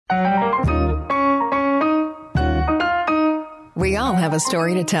We all have a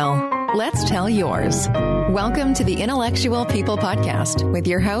story to tell. Let's tell yours. Welcome to the Intellectual People Podcast with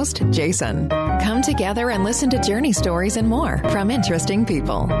your host, Jason. Come together and listen to journey stories and more from interesting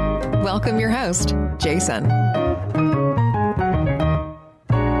people. Welcome your host, Jason.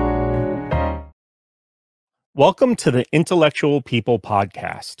 Welcome to the Intellectual People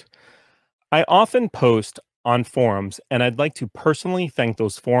Podcast. I often post on forums, and I'd like to personally thank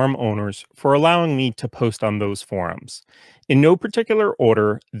those forum owners for allowing me to post on those forums. In no particular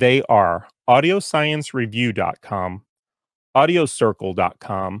order, they are audiosciencereview.com,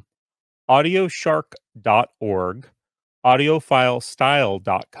 audiocircle.com, audioshark.org,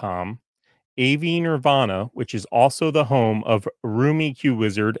 audiofilestyle.com, AV Nirvana, which is also the home of Room EQ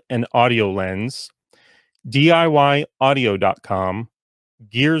Wizard and AudioLens, DIYaudio.com,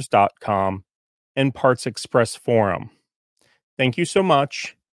 gears.com, and Parts Express Forum. Thank you so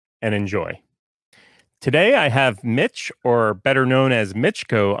much and enjoy. Today I have Mitch, or better known as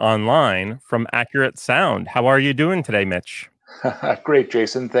Mitchko, online from Accurate Sound. How are you doing today, Mitch? Great,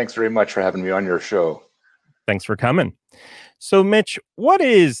 Jason. Thanks very much for having me on your show. Thanks for coming. So, Mitch, what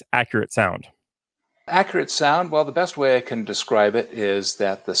is Accurate Sound? Accurate Sound, well, the best way I can describe it is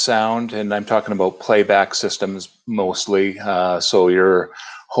that the sound, and I'm talking about playback systems mostly, so your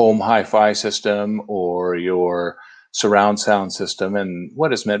home hi-fi system or your surround sound system. And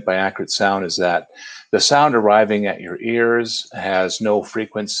what is meant by accurate sound is that the sound arriving at your ears has no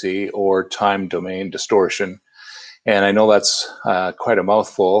frequency or time domain distortion. And I know that's quite a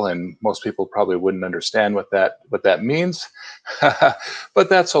mouthful, and most people probably wouldn't understand what that means, but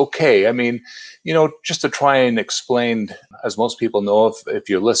that's okay. I mean, just to try and explain, as most people know, if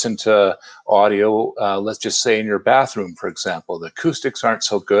you listen to audio, let's just say in your bathroom, for example, the acoustics aren't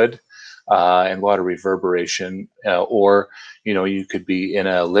so good, and a lot of reverberation, or you could be in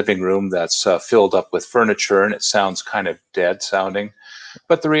a living room that's filled up with furniture and it sounds kind of dead sounding.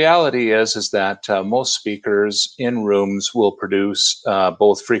 But the reality is that most speakers in rooms will produce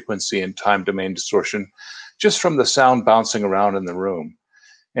both frequency and time domain distortion just from the sound bouncing around in the room.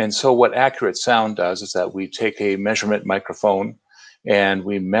 And so what accurate sound does is that we take a measurement microphone and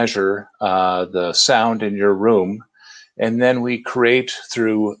we measure the sound in your room, and then we create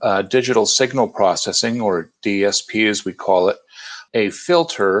through digital signal processing, or DSP as we call it, a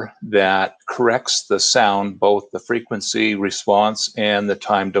filter that corrects the sound, both the frequency response and the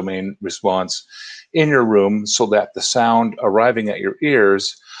time domain response in your room, so that the sound arriving at your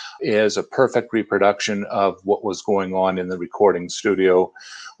ears is a perfect reproduction of what was going on in the recording studio,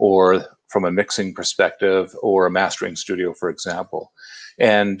 or from a mixing perspective, or a mastering studio, for example.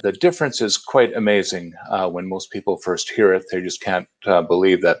 And the difference is quite amazing. When most people first hear it, they just can't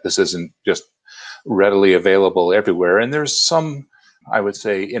believe that this isn't just readily available everywhere. And there's some, I would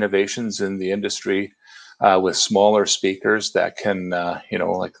say, innovations in the industry with smaller speakers that can,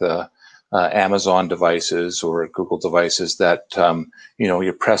 like the Amazon devices or Google devices that,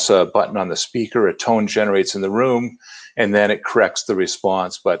 you press a button on the speaker, a tone generates in the room, and then it corrects the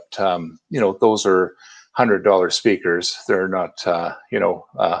response. But, those are $100 speakers. They're not,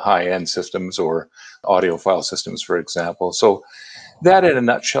 high-end systems or audiophile systems, for example. So that, in a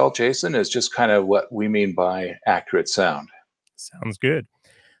nutshell, Jason, is just kind of what we mean by accurate sound. Sounds good.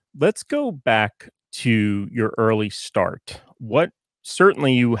 Let's go back to your early start.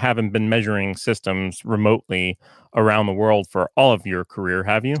 Certainly you haven't been measuring systems remotely around the world for all of your career,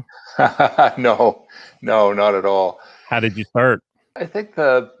 have you? No, not at all. How did you start? I think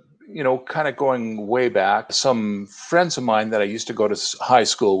kind of going way back, some friends of mine that I used to go to high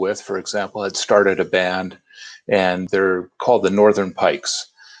school with, for example, had started a band, and they're called the Northern Pikes.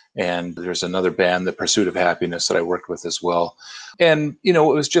 And there's another band, The Pursuit of Happiness, that I worked with as well. And, it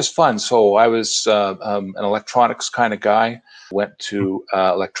was just fun. So I was an electronics kind of guy, went to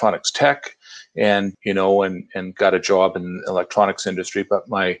electronics tech, and got a job in the electronics industry. But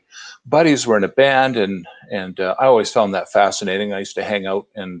my buddies were in a band, and I always found that fascinating. I used to hang out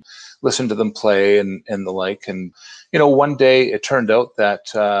and listen to them play and the like. And, one day it turned out that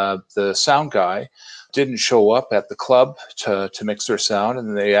the sound guy didn't show up at the club to mix their sound.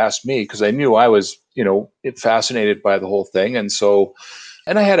 And they asked me, because I knew I was, fascinated by the whole thing. And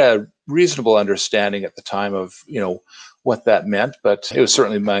I had a reasonable understanding at the time of, what that meant, but it was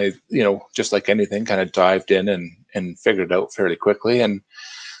certainly my, just like anything, kind of dived in and figured it out fairly quickly. And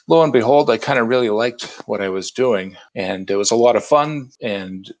lo and behold, I kind of really liked what I was doing, and it was a lot of fun.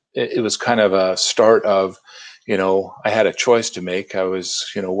 And it was kind of a start of, I had a choice to make. I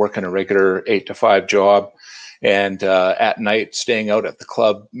was, working a regular 8 to 5 job, and at night staying out at the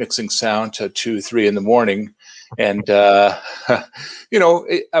club mixing sound to 2, 3 in the morning. And I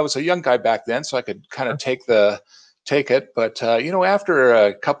was a young guy back then, so I could kind of take the take it. But, after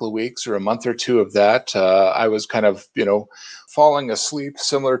a couple of weeks or a month or two of that, I was kind of, falling asleep,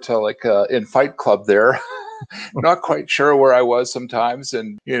 similar to like in Fight Club there. Not quite sure where I was sometimes.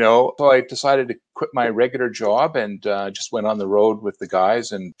 And, so I decided to quit my regular job and just went on the road with the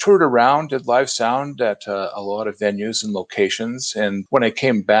guys and toured around, did live sound at a lot of venues and locations. And when I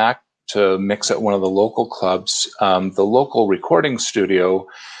came back to mix at one of the local clubs, the local recording studio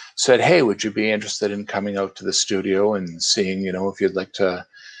said, hey, would you be interested in coming out to the studio and seeing, if you'd like to,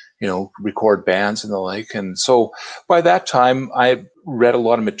 record bands and the like. And so by that time, I read a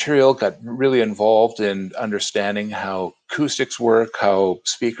lot of material, got really involved in understanding how acoustics work, how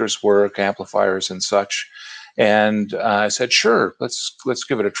speakers work, amplifiers and such. And I said, sure, let's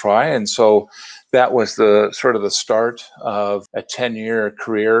give it a try. And so that was the sort of the start of a 10-year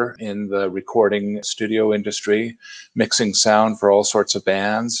career in the recording studio industry, mixing sound for all sorts of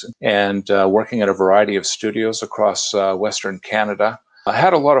bands and working at a variety of studios across Western Canada. I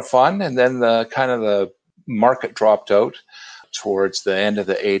had a lot of fun, and then the market dropped out towards the end of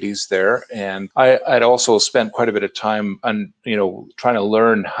the 80s there. And I'd also spent quite a bit of time on, trying to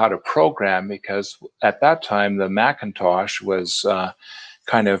learn how to program, because at that time the Macintosh was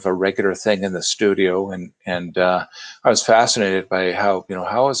kind of a regular thing in the studio. And I was fascinated by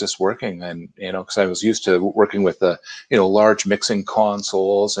how is this working? And, because I was used to working with the, large mixing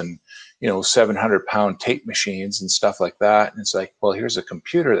consoles and 700-pound tape machines and stuff like that. And it's like, well, here's a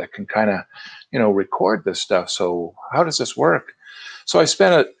computer that can kind of, record this stuff. So how does this work? So I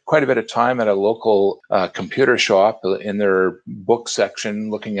spent quite a bit of time at a local computer shop in their book section,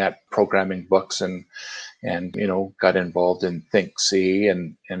 looking at programming books and got involved in Think C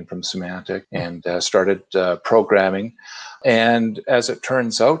and from Semantic and started programming. And as it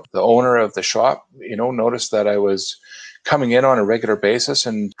turns out, the owner of the shop, noticed that I was coming in on a regular basis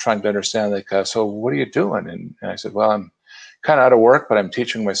and trying to understand, so what are you doing? And I said, well, I'm kind of out of work, but I'm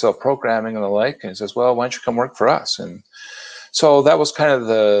teaching myself programming and the like. And he says, well, why don't you come work for us? And so that was kind of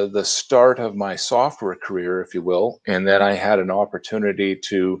the start of my software career, if you will. And then I had an opportunity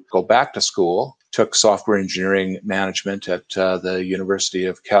to go back to school, took software engineering management at the University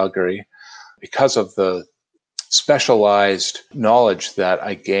of Calgary. Because of the specialized knowledge that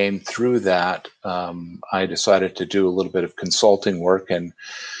I gained through that, I decided to do a little bit of consulting work, and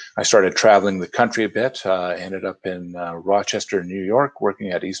I started traveling the country a bit. Ended up in Rochester, New York, working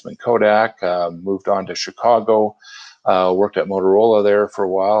at Eastman Kodak, moved on to Chicago, worked at Motorola there for a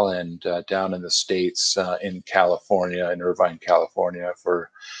while, and down in the States in California, in Irvine, California, for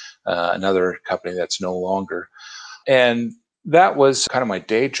another company that's no longer. And that was kind of my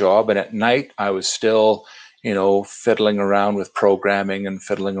day job. And at night, I was still fiddling around with programming and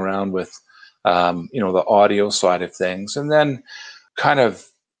fiddling around with, the audio side of things. And then kind of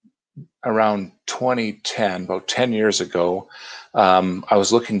around 2010, about 10 years ago, I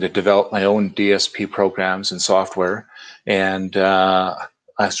was looking to develop my own DSP programs and software. And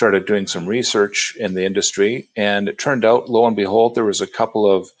I started doing some research in the industry. And it turned out, lo and behold, there was a couple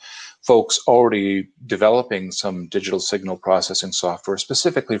of folks already developing some digital signal processing software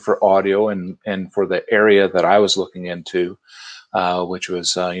specifically for audio and for the area that I was looking into, which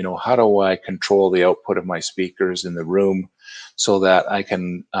was, how do I control the output of my speakers in the room so that I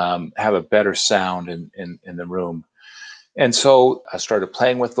can have a better sound in the room. And so I started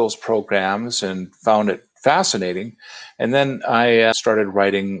playing with those programs and found it fascinating. And then I started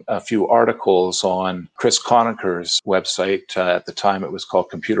writing a few articles on Chris Conacher's website. At the time, it was called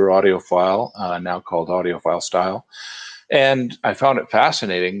Computer Audiophile, now called Audiophile Style. And I found it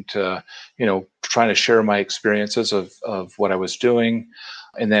fascinating to, trying to share my experiences of what I was doing.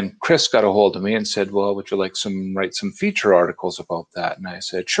 And then Chris got a hold of me and said, well, would you like write some feature articles about that? And I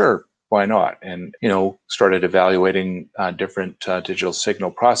said, sure. Why not? And, started evaluating different digital signal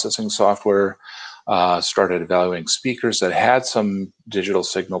processing software, started evaluating speakers that had some digital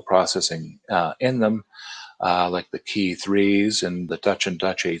signal processing in them, like the Key 3s and the Dutch and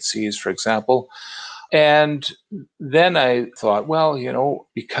Dutch 8Cs, for example. And then I thought, well,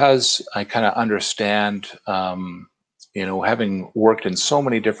 because I kind of understand, having worked in so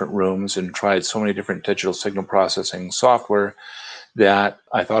many different rooms and tried so many different digital signal processing software, that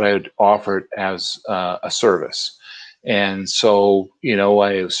I thought I would offer it as a service. And so,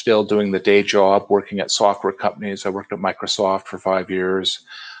 I was still doing the day job, working at software companies. I worked at Microsoft for 5 years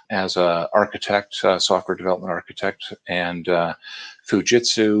as an architect, software development architect, and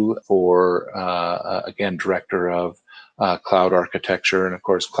Fujitsu for, again, director of cloud architecture. And of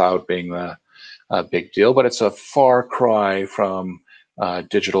course, cloud being a big deal, but it's a far cry from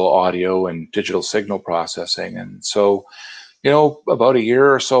digital audio and digital signal processing. And so, About a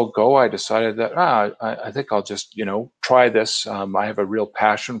year or so ago, I decided that I think I'll just, try this. I have a real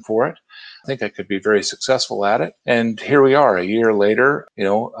passion for it. I think I could be very successful at it. And here we are, a year later,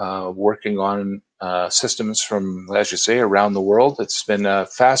 working on systems from, as you say, around the world. It's been a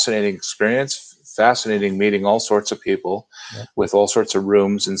fascinating experience, fascinating meeting all sorts of people with all sorts of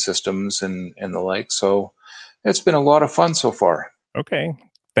rooms and systems and the like. So it's been a lot of fun so far. Okay.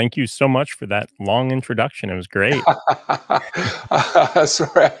 Thank you so much for that long introduction. It was great.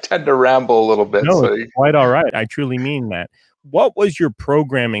 Sorry, I tend to ramble a little bit. No, So it's quite all right. I truly mean that. What was your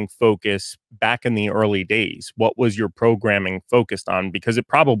programming focus back in the early days? What was your programming focused on? Because it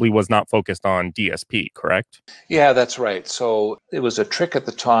probably was not focused on DSP, correct? yeah, that's right. So it was a trick at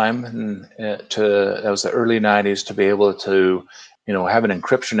the time, and that was the early '90s, to be able to, have an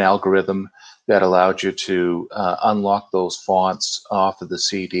encryption algorithm that allowed you to unlock those fonts off of the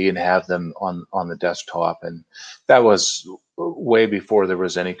CD and have them on the desktop. And that was way before there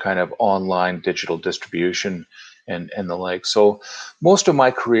was any kind of online digital distribution and the like. So most of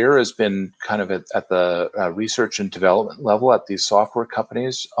my career has been kind of at the research and development level at these software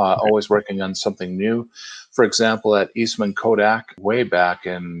companies, always working on something new. For example, at Eastman Kodak, way back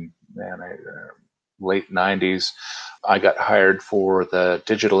in late '90s, I got hired for the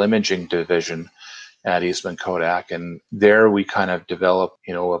digital imaging division at Eastman Kodak, and there we kind of developed,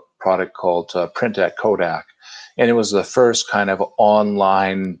 a product called Print at Kodak, and it was the first kind of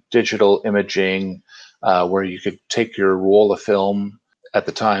online digital imaging where you could take your roll of film at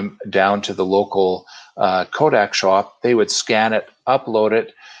the time down to the local Kodak shop. They would scan it, upload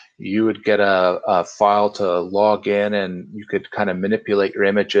it. You would get a file to log in, and you could kind of manipulate your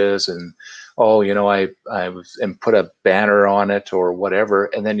images and, and put a banner on it or whatever.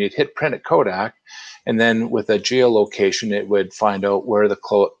 And then you'd hit print at Kodak. And then with a geolocation, it would find out where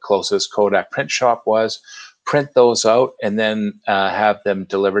the closest Kodak print shop was, print those out, and then have them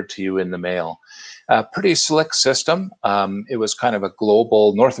delivered to you in the mail. Pretty slick system. It was kind of a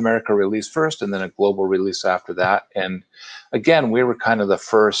global North America release first, and then a global release after that. And again, we were kind of the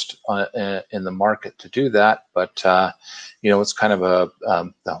first in the market to do that. But it's kind of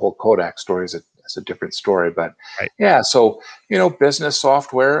the whole Kodak story is a different story. But Right. yeah, so business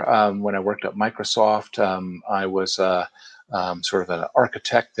software. When I worked at Microsoft, I was sort of an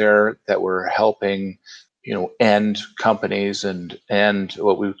architect there that were helping end companies and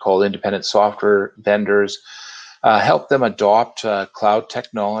what we would call independent software vendors, help them adopt cloud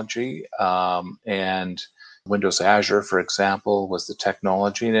technology. And Windows Azure, for example, was the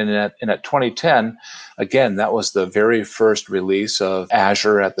technology. And at 2010, again, that was the very first release of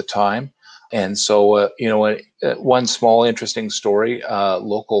Azure at the time. And so, one small interesting story,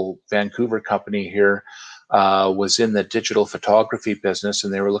 local Vancouver company here was in the digital photography business,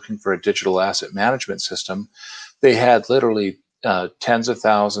 and they were looking for a digital asset management system. They had literally tens of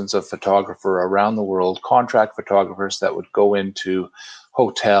thousands of photographers around the world, contract photographers that would go into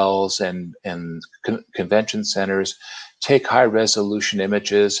hotels and convention centers, take high resolution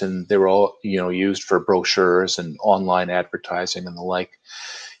images, and they were all used for brochures and online advertising and the like.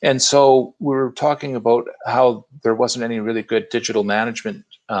 And so we were talking about how there wasn't any really good digital management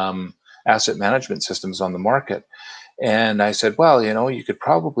asset management systems on the market. And I said, well, you could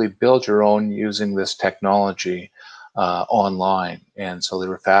probably build your own using this technology online. And so they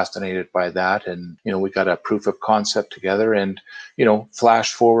were fascinated by that. And, we got a proof of concept together. And,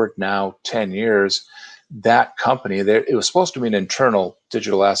 flash forward now 10 years, that company, it was supposed to be an internal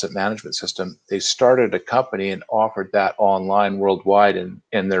digital asset management system. They started a company and offered that online worldwide.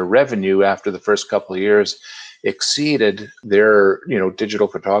 And their revenue after the first couple of years exceeded their digital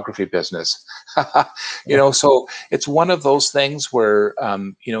photography business. So it's one of those things where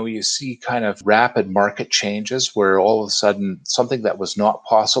you see kind of rapid market changes where all of a sudden something that was not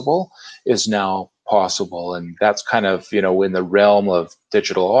possible is now possible. And that's kind of in the realm of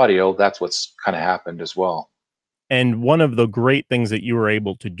digital audio, that's what's kind of happened as well. And one of the great things that you were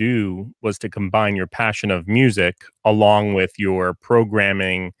able to do was to combine your passion of music along with your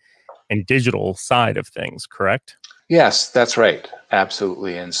programming and digital side of things, correct? Yes, that's right.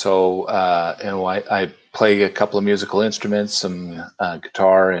 Absolutely. And so, I play a couple of musical instruments, some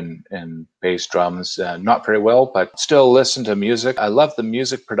guitar and bass drums, not very well, but still listen to music. I love the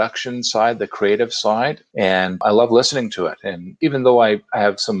music production side, the creative side, and I love listening to it. And even though I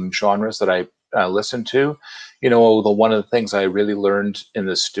have some genres that I listen to, one of the things I really learned in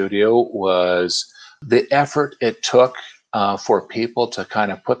the studio was the effort it took for people to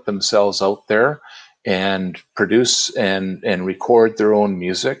kind of put themselves out there and produce and record their own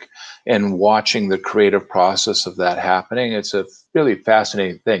music, and watching the creative process of that happening. It's a really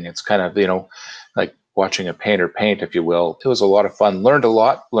fascinating thing. It's kind of, like watching a painter paint, if you will. It was a lot of fun. Learned a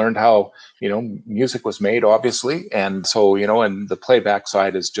lot, learned how, music was made, obviously. And so, and the playback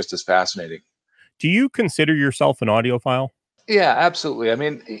side is just as fascinating. Do you consider yourself an audiophile? Yeah, absolutely. I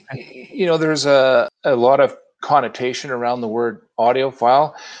mean, there's a lot of connotation around the word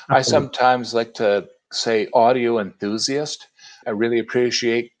audiophile. I Absolutely. sometimes like to say audio enthusiast. I really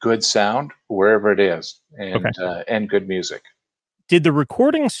appreciate good sound wherever it is, Okay. and good music. Did the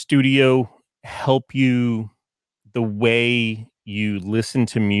recording studio help you the way you listen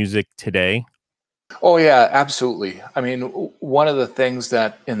to music today? Oh yeah, absolutely. I mean, one of the things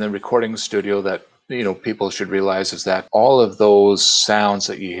that in the recording studio that people should realize is that all of those sounds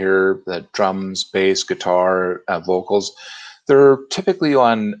that you hear, the drums, bass, guitar, vocals, they're typically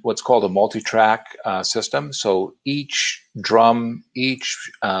on what's called a multi-track system. So each drum,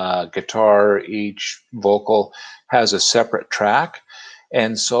 each guitar, each vocal has a separate track.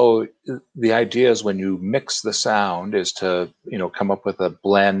 And so the idea is when you mix the sound is to, come up with a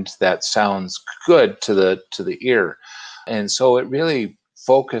blend that sounds good to the ear. And so it really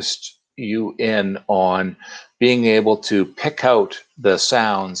focused you in on being able to pick out the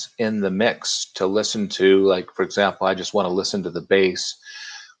sounds in the mix to listen to. Like, for example, I just want to listen to the bass.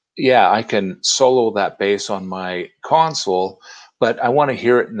 Yeah, I can solo that bass on my console, but I want to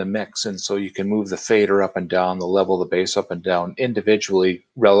hear it in the mix. And so you can move the fader up and down, the level of the bass up and down individually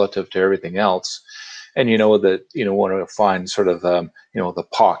relative to everything else. And want to find sort of the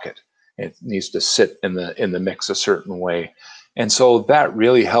pocket. It needs to sit in the mix a certain way. And so that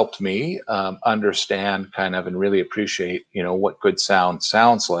really helped me understand kind of and really appreciate, what good sound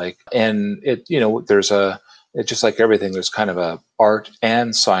sounds like. And it's just like everything, there's kind of a art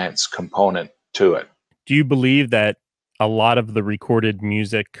and science component to it. Do you believe that a lot of the recorded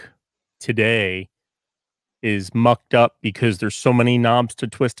music today is mucked up because there's so many knobs to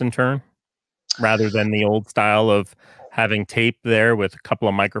twist and turn rather than the old style of having tape there with a couple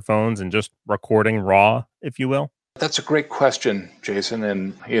of microphones and just recording raw, if you will? That's a great question, Jason.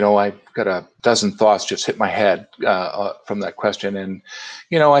 And, I got a dozen thoughts just hit my head from that question. And,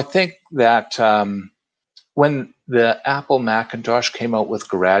 I think that when the Apple Macintosh came out with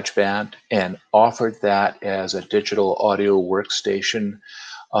GarageBand and offered that as a digital audio workstation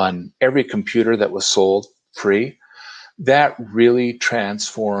on every computer that was sold free, that really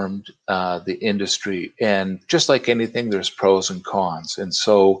transformed the industry. And just like anything, there's pros and cons. And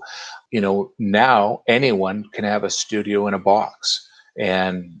so, now anyone can have a studio in a box.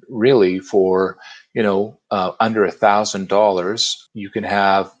 And really, for under $1,000, you can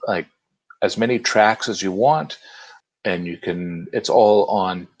have like as many tracks as you want, and it's all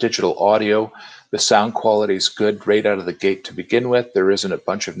on digital audio. The sound quality is good right out of the gate to begin with. There isn't a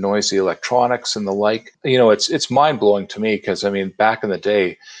bunch of noisy electronics and the like. It's mind-blowing to me because, I mean, back in the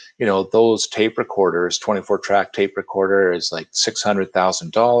day, those tape recorders, 24-track tape recorder is like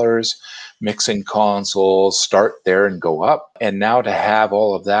 $600,000. Mixing consoles start there and go up. And now to have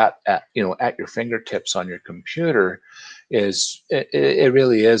all of that at your fingertips on your computer it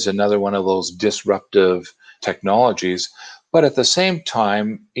really is another one of those disruptive technologies. But at the same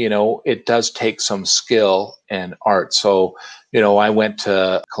time, it does take some skill and art. So, I went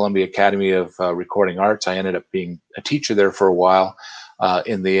to Columbia Academy of Recording Arts. I ended up being a teacher there for a while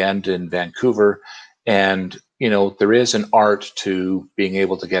in the end in Vancouver. And, there is an art to being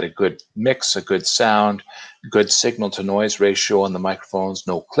able to get a good mix, a good sound, good signal to noise ratio on the microphones,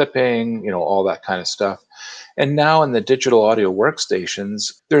 no clipping, all that kind of stuff. And now in the digital audio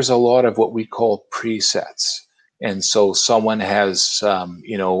workstations, there's a lot of what we call presets. And so someone has,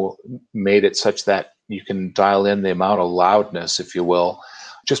 made it such that you can dial in the amount of loudness, if you will,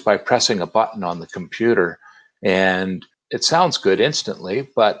 just by pressing a button on the computer. And it sounds good instantly,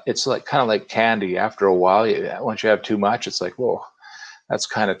 but it's like kind of like candy. After a while, once you have too much, it's like, whoa, that's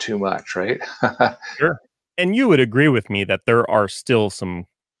kind of too much, right? Sure. And you would agree with me that there are still some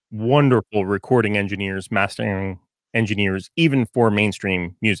wonderful recording engineers, mastering engineers, even for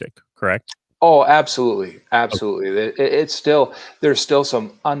mainstream music, correct? Oh, absolutely, absolutely. It's still there's still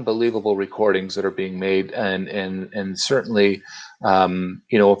some unbelievable recordings that are being made, and certainly,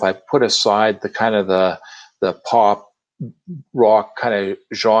 if I put aside the kind of the pop rock kind of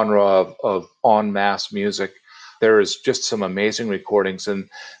genre of en masse music, there is just some amazing recordings, and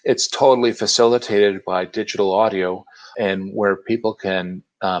it's totally facilitated by digital audio, and where people can,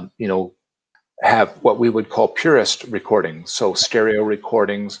 have what we would call purist recordings. So stereo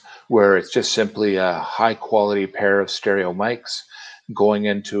recordings where it's just simply a high quality pair of stereo mics going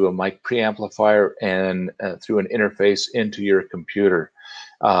into a mic preamplifier and through an interface into your computer,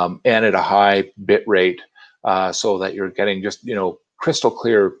 and at a high bit rate, so that you're getting just, crystal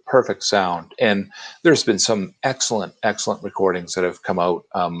clear, perfect sound. And there's been some excellent recordings that have come out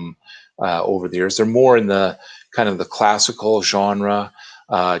over the years. They're more in the kind of the classical genre,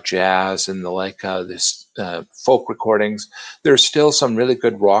 jazz and the like, this folk recordings. There's still some really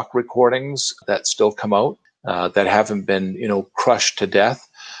good rock recordings that still come out that haven't been, crushed to death.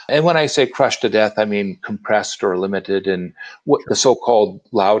 And when I say crushed to death, I mean compressed or limited. And what the so-called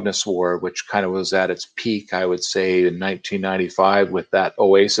loudness war, which kind of was at its peak, I would say, in 1995 with that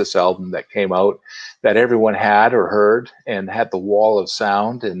Oasis album that came out that everyone had or heard and had the wall of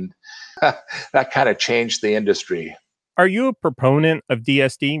sound. And that kind of changed the industry. Are you a proponent of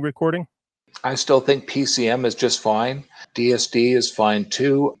DSD recording? I still think PCM is just fine. DSD is fine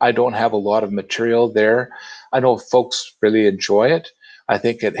too. I don't have a lot of material there. I know folks really enjoy it. I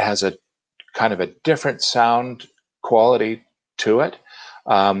think it has a kind of a different sound quality to it.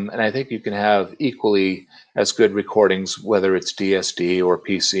 And I think you can have equally as good recordings, whether it's DSD or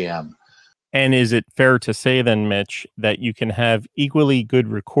PCM. And is it fair to say then, Mitch, that you can have equally good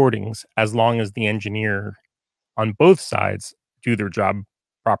recordings as long as the engineer on both sides do their job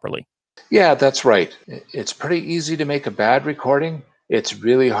properly? Yeah, that's right. It's pretty easy to make a bad recording. It's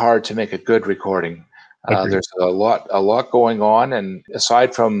really hard to make a good recording. There's a lot going on, and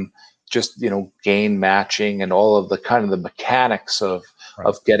aside from just gain matching and all of the kind of the mechanics of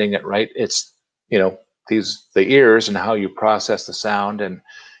getting it right, it's the ears and how you process the sound and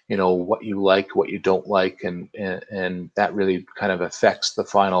what you like, what you don't like, and that really kind of affects the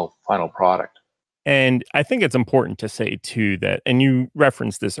final product. And I think it's important to say too that, and you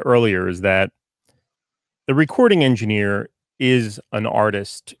referenced this earlier, is that the recording engineer is an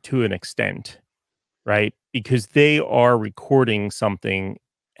artist to an extent, right? Because they are recording something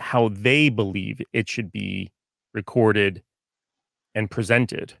how they believe it should be recorded and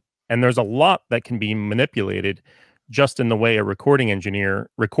presented. And there's a lot that can be manipulated just in the way a recording engineer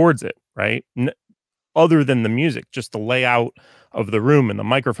records it, right? Other than the music, just the layout of the room and the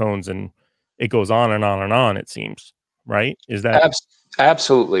microphones, and it goes on and on and on, it seems, right? Is that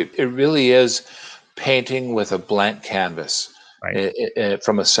Absolutely? It really is painting with a blank canvas, right?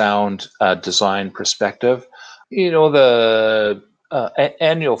 from a sound design perspective. And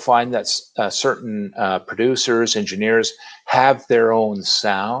you'll find that certain producers, engineers have their own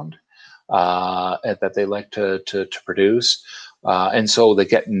sound that they like to produce. And so they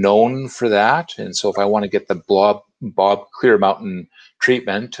get known for that. And so if I want to get the Bob Clear Mountain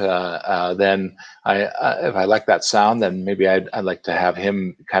treatment, then if I like that sound, then maybe I'd like to have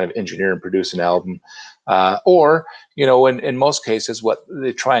him kind of engineer and produce an album. Or, in most cases, what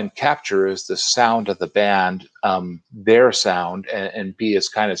they try and capture is the sound of the band, their sound, and be as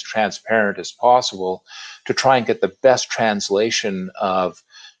kind of transparent as possible to try and get the best translation of,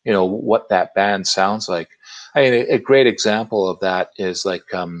 what that band sounds like. I mean, a great example of that is like,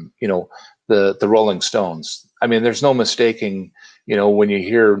 the Rolling Stones. I mean, there's no mistaking, when you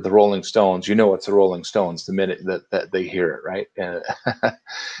hear the Rolling Stones, it's the Rolling Stones the minute that they hear it, right?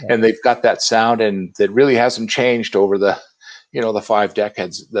 And they've got that sound, and that really hasn't changed over the 5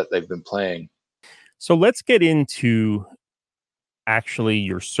 decades that they've been playing. So let's get into actually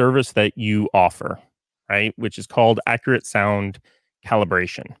your service that you offer, right? Which is called Accurate Sound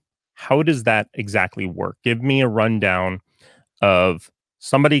Calibration. How does that exactly work? Give me a rundown of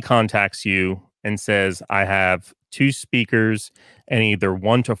somebody contacts you and says, I have 2 speakers and either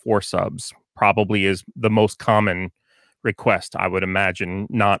 1 to 4 subs, probably is the most common request, I would imagine,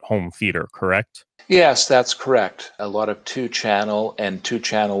 not home theater, correct? Yes, that's correct. A lot of 2-channel and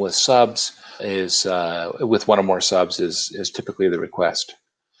 2-channel with subs is with 1 or more subs is typically the request.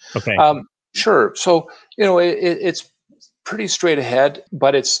 Okay. Sure. So, it's pretty straight ahead,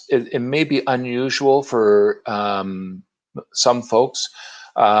 but it may be unusual for some folks.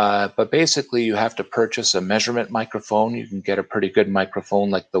 But basically, you have to purchase a measurement microphone. You can get a pretty good microphone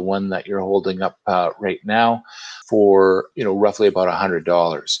like the one that you're holding up right now for roughly about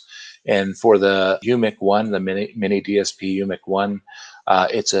 $100. And for the UMIC 1, the mini DSP UMIC 1,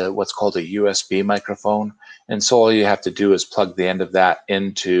 it's what's called a USB microphone. And so all you have to do is plug the end of that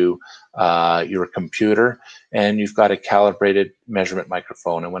into your computer, and you've got a calibrated measurement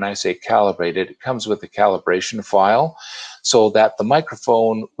microphone. And when I say calibrated, it comes with a calibration file so that the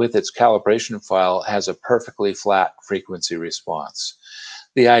microphone with its calibration file has a perfectly flat frequency response.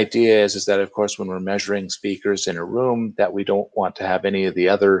 The idea is that, of course, when we're measuring speakers in a room, that we don't want to have any of the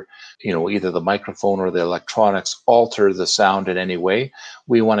other, either the microphone or the electronics alter the sound in any way.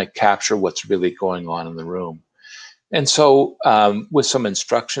 We want to capture what's really going on in the room. And so with some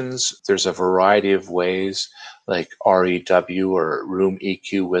instructions, there's a variety of ways, like REW or Room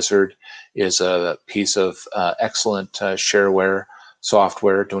EQ Wizard is a piece of excellent shareware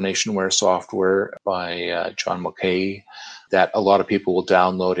software, donationware software by John Mulcahy that a lot of people will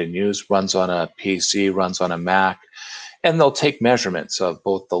download and use. Runs on a PC, runs on a Mac, and they'll take measurements of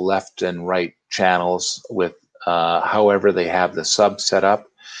both the left and right channels with however they have the sub set up.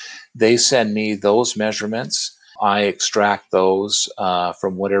 They send me those measurements. I extract those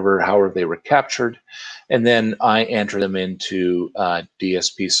from however they were captured, and then I enter them into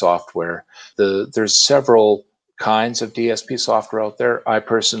DSP software. There's several kinds of DSP software out there. I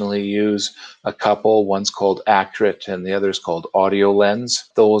personally use a couple. One's called Accurate and the other's called Audio Lens.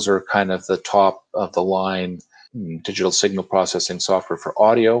 Those are kind of the top of the line digital signal processing software for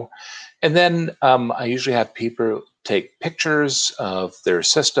audio. And then I usually have people take pictures of their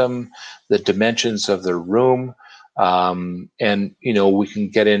system, the dimensions of their room, and we can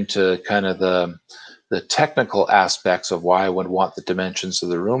get into kind of the technical aspects of why I would want the dimensions of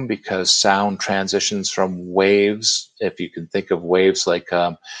the room, because sound transitions from waves. If you can think of waves like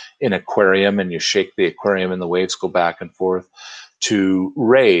in an aquarium, and you shake the aquarium and the waves go back and forth, to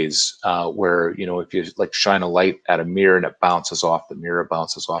rays, where if you like shine a light at a mirror and it bounces off the mirror,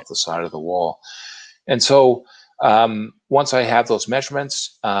 bounces off the side of the wall. And so once I have those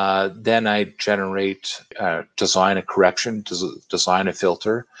measurements, then I generate, design a correction, design a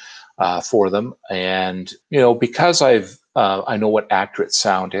filter for them. And because I know what accurate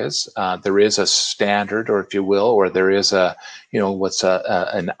sound is, there is a standard, or if you will, or there is a what's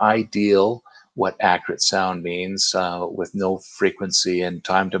an ideal. What accurate sound means, with no frequency and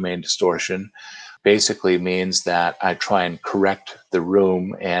time domain distortion, basically means that I try and correct the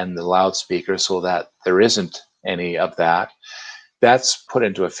room and the loudspeaker so that there isn't any of that. That's put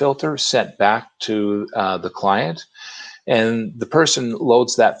into a filter, sent back to the client, and the person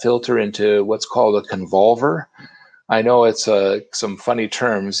loads that filter into what's called a convolver. I know it's some funny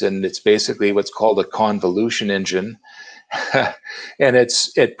terms, and it's basically what's called a convolution engine. And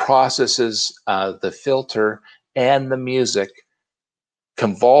it processes the filter and the music,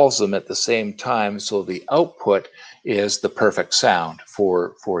 convolves them at the same time, so the output is the perfect sound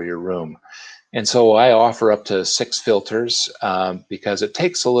for your room. And so I offer up to 6 filters because it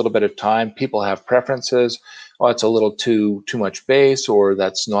takes a little bit of time. People have preferences. Oh, it's a little too much bass, or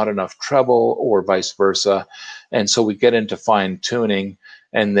that's not enough treble, or vice versa. And so we get into fine tuning.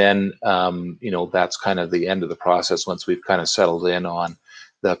 And then, that's kind of the end of the process once we've kind of settled in on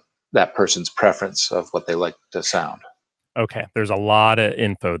that person's preference of what they like to sound. Okay, there's a lot of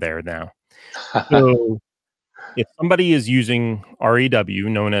info there now. So if somebody is using REW,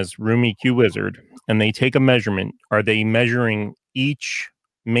 known as Room EQ Wizard, and they take a measurement, are they measuring each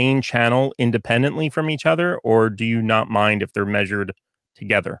main channel independently from each other, or do you not mind if they're measured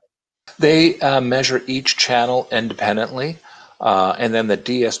together? They measure each channel independently. And then the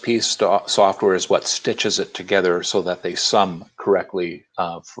DSP software is what stitches it together so that they sum correctly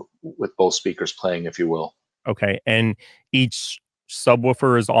with both speakers playing, if you will. Okay. And each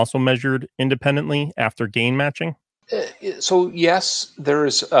subwoofer is also measured independently after gain matching? So yes,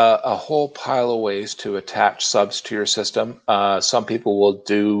 there's a whole pile of ways to attach subs to your system. Some people will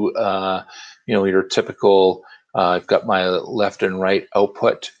do, your typical, I've got my left and right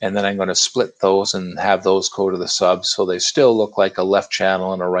output, and then I'm going to split those and have those go to the subs, so they still look like a left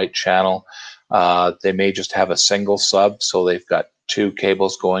channel and a right channel. They may just have a single sub, so they've got 2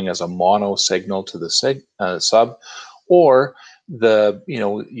 cables going as a mono signal to the sub, or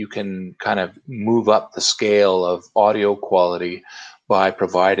you can kind of move up the scale of audio quality by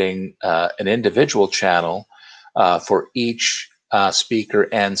providing an individual channel for each speaker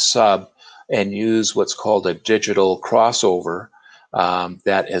and sub, and use what's called a digital crossover.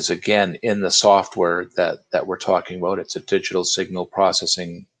 That is, again, in the software that we're talking about. It's a digital signal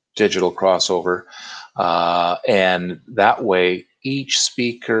processing digital crossover. And that way, each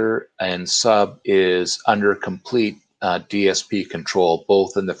speaker and sub is under complete DSP control,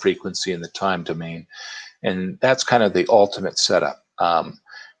 both in the frequency and the time domain. And that's kind of the ultimate setup.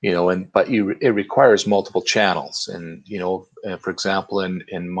 But it requires multiple channels. And, for example,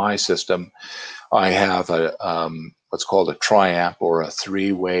 in my system, I have what's called a triamp, or a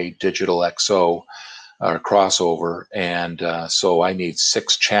 3-way digital XO or crossover. And so I need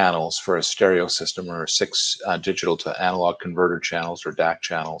 6 channels for a stereo system, or 6 digital to analog converter channels, or DAC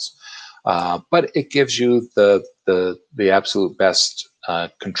channels. But it gives you the absolute best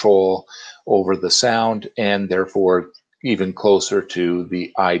control over the sound, and therefore even closer to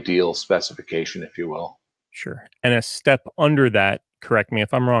the ideal specification, if you will. Sure. And a step under that, correct me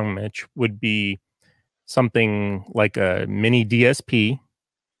if I'm wrong, Mitch, would be something like a mini DSP,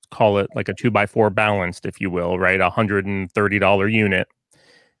 call it like a 2x4 balanced, if you will, right? $130 unit.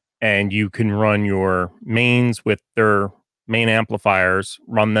 And you can run your mains with their main amplifiers,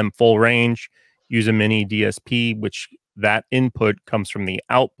 run them full range, use a mini DSP, which that input comes from the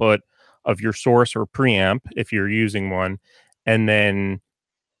output of your source or preamp if you're using one. And then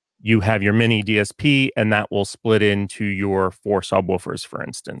you have your mini DSP, and that will split into your 4 subwoofers, for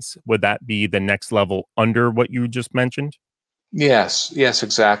instance. Would that be the next level under what you just mentioned? Yes, yes,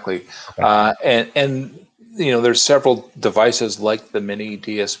 exactly. Okay. And there's several devices like the mini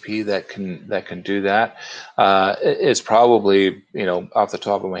DSP that can do that. It's probably, off the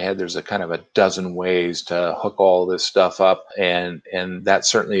top of my head, there's a kind of a dozen ways to hook all this stuff up, and that's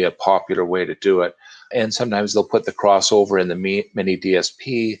certainly a popular way to do it. And sometimes they'll put the crossover in the mini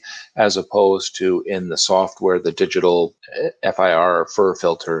DSP as opposed to in the software, the digital FIR or FIR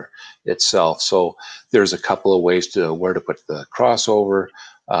filter itself. So there's a couple of ways to where to put the crossover,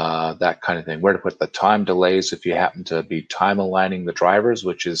 that kind of thing, where to put the time delays if you happen to be time aligning the drivers,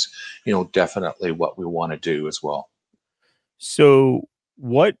 which is, definitely what we want to do as well. So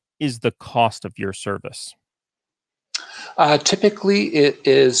what is the cost of your service? Typically, it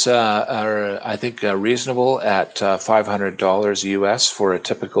is, I think, reasonable at $500 US for a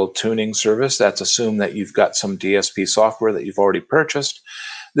typical tuning service. That's assumed that you've got some DSP software that you've already purchased.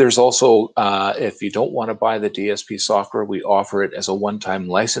 There's also, if you don't want to buy the DSP software, we offer it as a one-time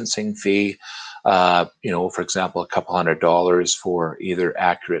licensing fee. For example, a couple $100 for either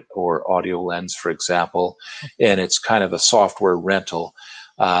Accurate or Audio Lens, for example, and it's kind of a software rental.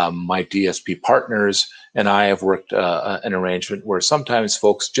 My DSP partners and I have worked an arrangement where sometimes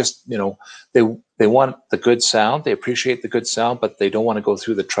folks just, they want the good sound, they appreciate the good sound, but they don't want to go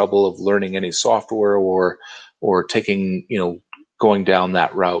through the trouble of learning any software or taking, going down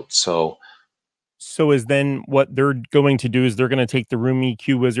that route. So is then what they're going to do is they're going to take the Room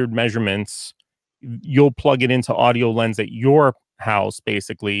EQ Wizard measurements. You'll plug it into Audio Lens at your house,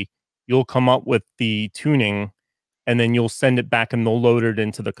 basically. You'll come up with the tuning, and then you'll send it back and they'll load it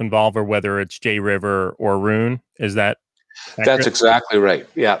into the convolver, whether it's JRiver or Rune. Is that accurate? That's exactly right.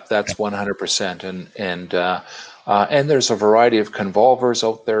 Yeah, that's 100%. And there's a variety of convolvers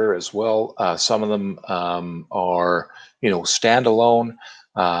out there as well. Some of them are, standalone.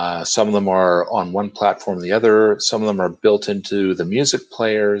 Some of them are on one platform or the other. Some of them are built into the music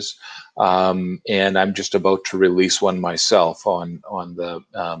players. And I'm just about to release one myself on the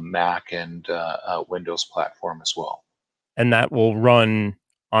Mac and Windows platform as well. And that will run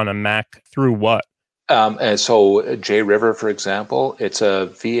on a Mac through what? And so JRiver, for example, it's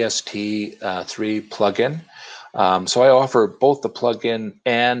a VST3 plugin. So I offer both the plugin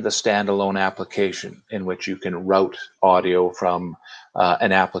and the standalone application in which you can route audio from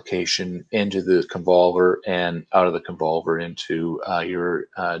an application into the convolver and out of the convolver into your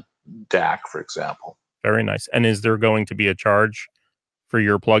DAC, for example. Very nice. And is there going to be a charge for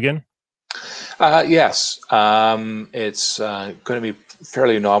your plugin? Yes, it's going to be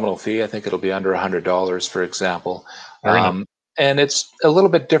fairly nominal fee. I think it'll be under $100, for example. And it's a little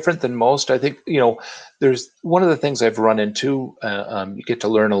bit different than most. I think, there's one of the things I've run into. You get to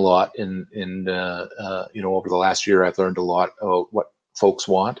learn a lot in over the last year. I've learned a lot about what folks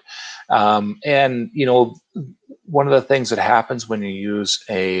want. And, one of the things that happens when you use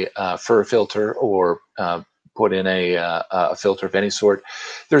a FIR filter or put in a filter of any sort,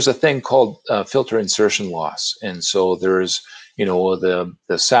 there's a thing called filter insertion loss. And so there's, the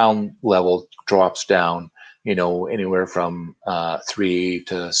sound level drops down, anywhere from 3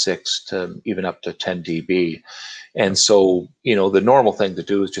 to 6 to even up to 10 dB. And so, the normal thing to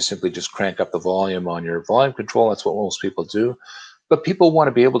do is just simply crank up the volume on your volume control. That's what most people do. But people want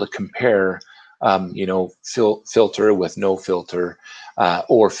to be able to compare, filter with no filter,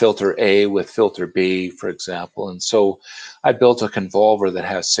 or filter A with filter B, for example. And so I built a convolver that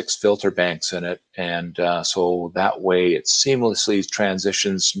has 6 filter banks in it. And so that way it seamlessly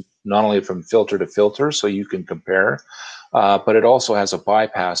transitions not only from filter to filter, so you can compare, but it also has a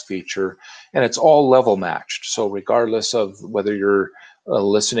bypass feature, and it's all level matched. So regardless of whether you're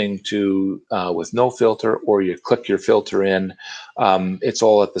listening to with no filter or you click your filter in, it's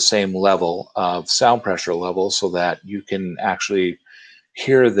all at the same level of sound pressure level, so that you can actually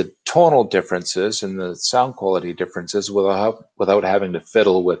hear the tonal differences and the sound quality differences without having to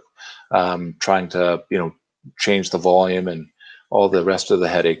fiddle with trying to change the volume and all the rest of the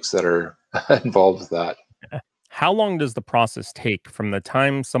headaches that are involved with that. How long does the process take from the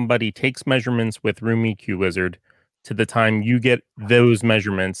time somebody takes measurements with Room EQ Wizard to the time you get those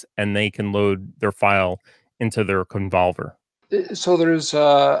measurements and they can load their file into their convolver? So there's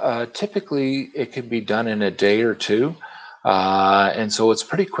typically it can be done in a day or two, and so it's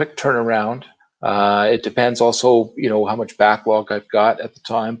pretty quick turnaround. It depends also, how much backlog I've got at the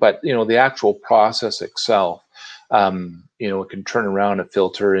time, but the actual process itself It can turn around a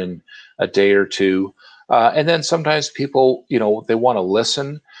filter in a day or two. And then sometimes people, they want to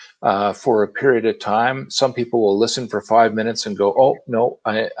listen for a period of time. Some people will listen for 5 minutes and go, "Oh no,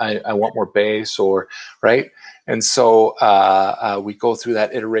 I want more bass," or right. And so we go through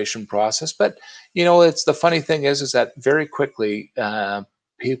that iteration process. But it's the funny thing is that very quickly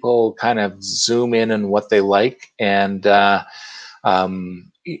people kind of zoom in on what they like, and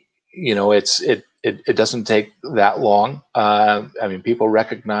it doesn't take that long. I mean, people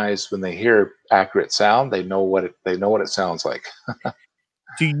recognize when they hear accurate sound, they know what it sounds like.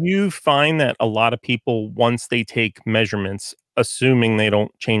 Do you find that a lot of people, once they take measurements, assuming they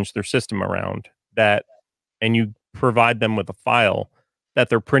don't change their system around, that and you provide them with a file, that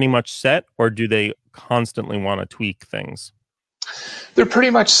they're pretty much set, or do they constantly want to tweak things? They're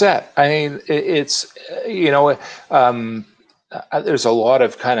pretty much set. I mean, it's there's a lot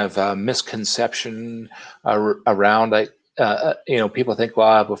of kind of misconception around. People think,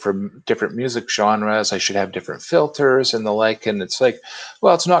 well, but for different music genres, I should have different filters and the like. And it's like,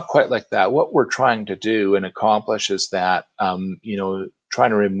 well, it's not quite like that. What we're trying to do and accomplish is that,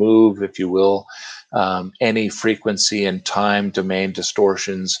 trying to remove, if you will, any frequency and time domain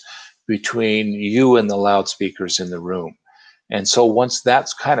distortions between you and the loudspeakers in the room. And so once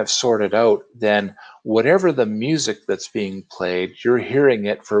that's kind of sorted out, then whatever the music that's being played, you're hearing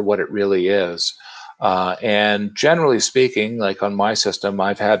it for what it really is. And generally speaking, like on my system,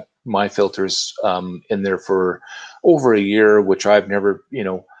 I've had my filters in there for over a year, which I've never,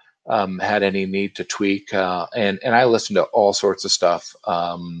 had any need to tweak. And I listen to all sorts of stuff,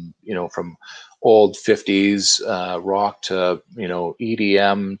 from old 50s rock to,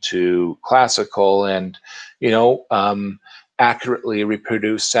 EDM to classical, and, accurately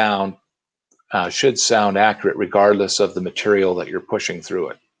reproduce sound should sound accurate regardless of the material that you're pushing through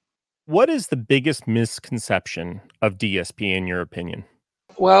it. What is the biggest misconception of DSP in your opinion?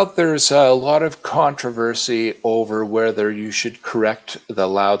 Well, there's a lot of controversy over whether you should correct the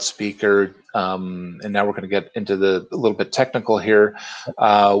loudspeaker. And now we're going to get into a little bit technical here.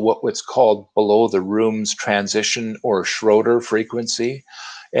 What's called below the room's transition or Schroeder frequency.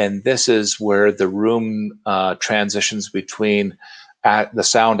 And this is where the room transitions between the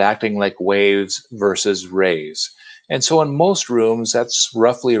sound acting like waves versus rays. And so in most rooms, that's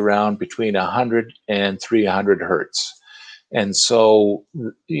roughly around between 100 and 300 hertz. And so,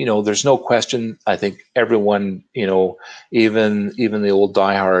 there's no question. I think everyone, even the old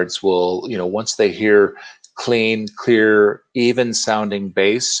diehards will, once they hear clean, clear, even sounding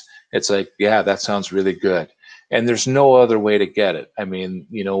bass, it's like, yeah, that sounds really good. And there's no other way to get it. I mean,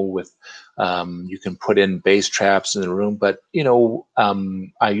 with you can put in bass traps in the room, but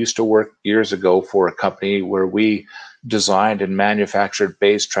I used to work years ago for a company where we designed and manufactured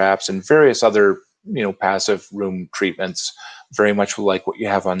bass traps and various other passive room treatments, very much like what you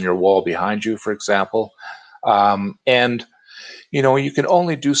have on your wall behind you, for example. And you can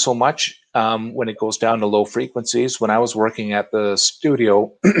only do so much when it goes down to low frequencies. When I was working at the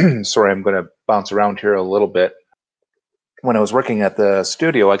studio, sorry, I'm going to bounce around here a little bit. When I was working at the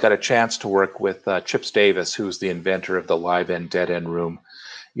studio, I got a chance to work with Chips Davis, who's the inventor of the live end dead end room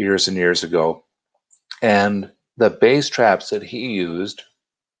years and years ago. And the bass traps that he used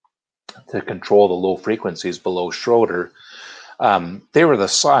to control the low frequencies below Schroeder, they were the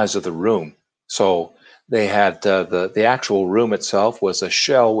size of the room. So they had the actual room itself was a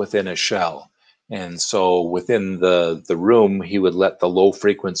shell within a shell. And so within the room, he would let the low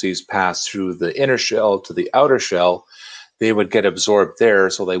frequencies pass through the inner shell to the outer shell. They would get absorbed there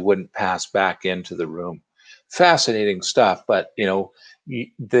so they wouldn't pass back into the room. Fascinating stuff, but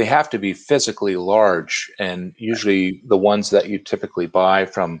they have to be physically large, and usually the ones that you typically buy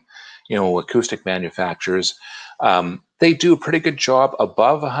from acoustic manufacturers, they do a pretty good job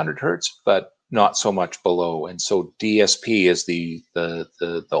above 100 hertz, but not so much below. And so DSP is the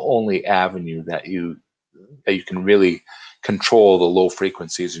only avenue that you can really control the low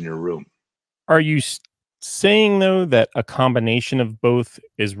frequencies in your room. Are you saying, though, that a combination of both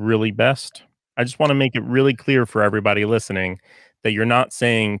is really best? I just want to make it really clear for everybody listening that you're not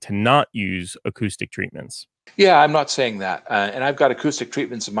saying to not use acoustic treatments. Yeah, I'm not saying that. And I've got acoustic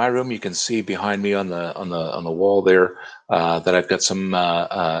treatments in my room. You can see behind me on the wall there that I've got some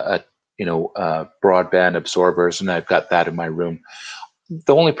broadband absorbers, and I've got that in my room.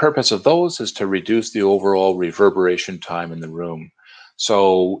 The only purpose of those is to reduce the overall reverberation time in the room.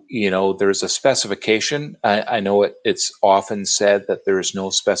 So, there's a specification. I know it's often said that there's no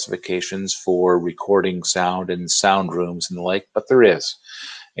specifications for recording sound in sound rooms and the like, but there is.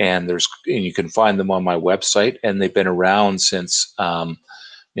 And you can find them on my website, and they've been around since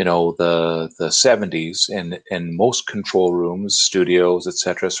the 70s, and most control rooms, studios,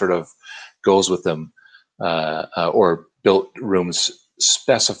 etc., sort of goes with them, or built rooms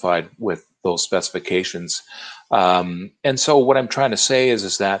specified with those specifications. And so what I'm trying to say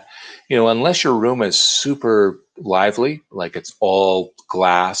is that, unless your room is super lively, like it's all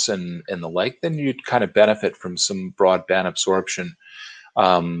glass and the like, then you'd kind of benefit from some broadband absorption.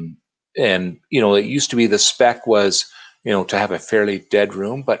 And it used to be the spec was, to have a fairly dead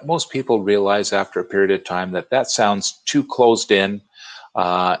room, but most people realize after a period of time that sounds too closed in.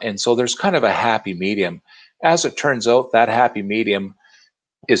 And so there's kind of a happy medium. As it turns out, that happy medium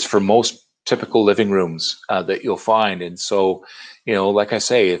is for most typical living rooms that you'll find. And so, like I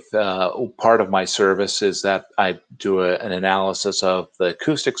say, if part of my service is that I do an analysis of the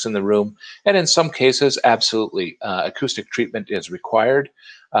acoustics in the room, and in some cases, absolutely, acoustic treatment is required.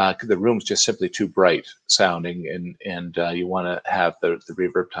 The room's just simply too bright sounding, and you want to have the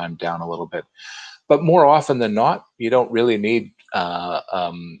reverb time down a little bit. But more often than not, you don't really need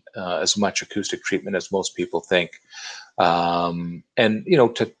as much acoustic treatment as most people think. And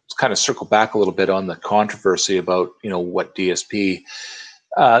to kind of circle back a little bit on the controversy about what DSP,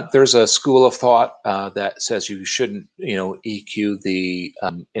 there's a school of thought that says you shouldn't EQ the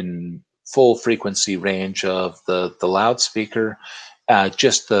in full frequency range of the loudspeaker.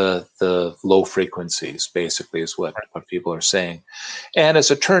 Just the low frequencies, basically, is what people are saying. And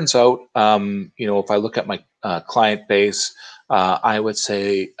as it turns out, if I look at my client base, I would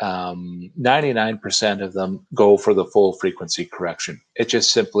say 99% of them go for the full frequency correction. It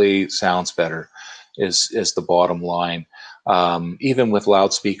just simply sounds better, is the bottom line. Even with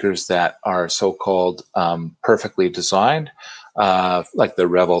loudspeakers that are so-called perfectly designed, like the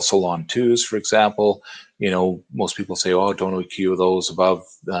Revel Salon 2s, for example, most people say, "Oh, don't EQ those above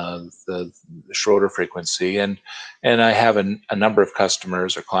the Schroeder frequency," and I have a number of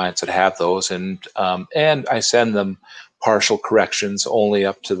customers or clients that have those, and I send them partial corrections only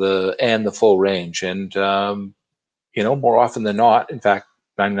up to the full range, and more often than not, in fact,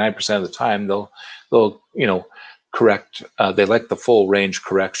 99% of the time, they'll correct. They like the full range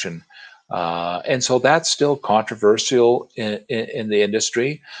correction. And so that's still controversial in the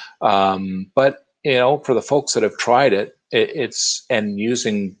industry. But, for the folks that have tried it, it's and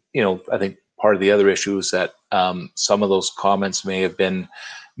using, I think part of the other issue is that some of those comments may have been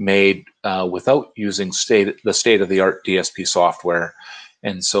made without using the state-of-the-art DSP software.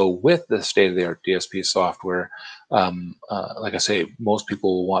 And so with the state-of-the-art DSP software, like I say, most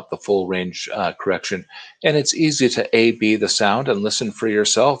people will want the full range correction, and it's easy to A/B the sound and listen for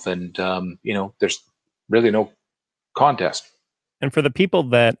yourself, and there's really no contest. And for the people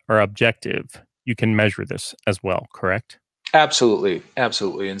that are objective, you can measure this as well, correct? Absolutely,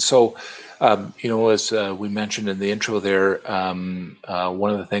 absolutely. And so, as we mentioned in the intro there,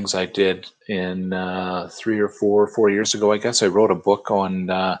 one of the things I did in 4 years ago, I guess, I wrote a book on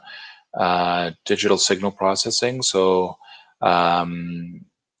digital signal processing. So,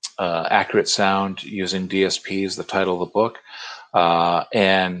 accurate sound using DSP is the title of the book.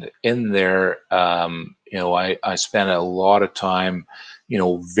 And in there, I spent a lot of time,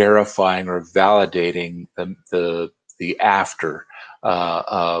 verifying or validating the after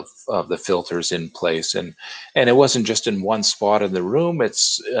of the filters in place, and it wasn't just in one spot in the room.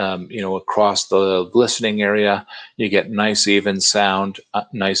 It's across the listening area. You get nice even sound,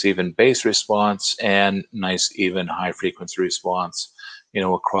 nice even bass response, and nice even high frequency response.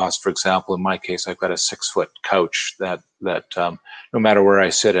 Across, for example, in my case, I've got a 6-foot couch that no matter where I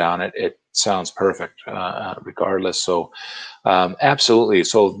sit on it, it sounds perfect regardless. So absolutely.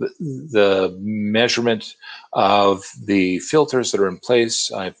 So the measurement of the filters that are in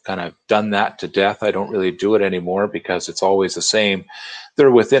place, I've kind of done that to death. I don't really do it anymore because it's always the same.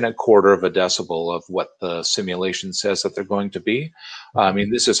 They're within 1/4 of a decibel of what the simulation says that they're going to be. I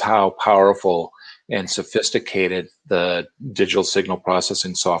mean, this is how powerful and sophisticated the digital signal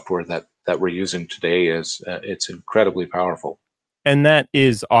processing software that we're using today is. It's incredibly powerful. And that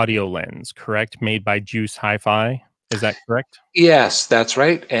is Audio Lens, correct? Made by Juice Hi-Fi. Is that correct? Yes, that's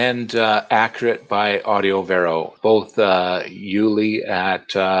right. And Accurate by Audio Vero. Both Yuli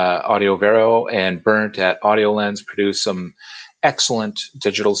at Audio Vero and Barnett at Audio Lens produce some excellent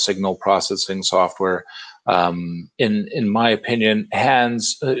digital signal processing software. In my opinion,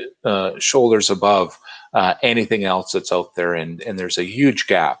 hands, shoulders above anything else that's out there, and there's a huge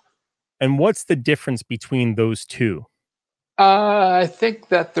gap. And what's the difference between those two? I think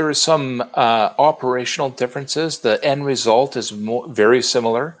that there are some operational differences. The end result is very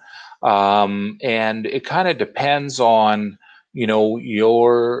similar, and it kind of depends on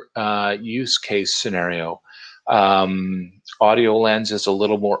your use case scenario. audio lens is a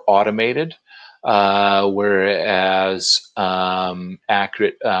little more automated, whereas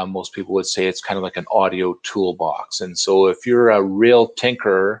accurate, most people would say it's kind of like an audio toolbox. And so if you're a real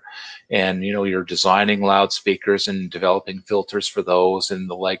tinkerer and you're designing loudspeakers and developing filters for those and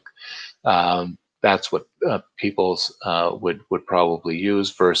the like, that's what people would probably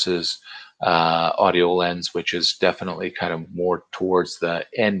use versus audio lens, which is definitely kind of more towards the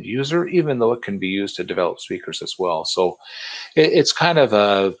end user, even though it can be used to develop speakers as well. So it's kind of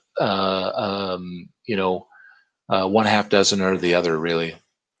a one half dozen or the other, really.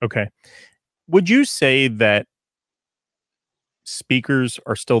 Okay. Would you say that speakers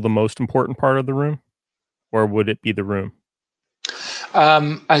are still the most important part of the room, or would it be the room?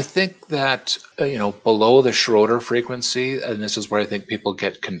 I think that below the Schroeder frequency, and this is where I think people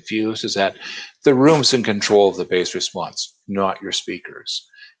get confused, is that the room's in control of the bass response, not your speakers.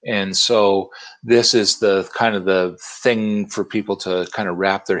 And so this is the kind of the thing for people to kind of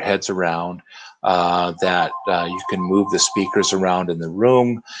wrap their heads around, that you can move the speakers around in the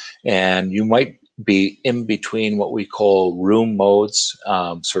room, and you might be in between what we call room modes,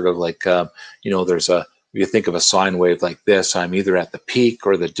 sort of like there's a, if you think of a sine wave like this, I'm either at the peak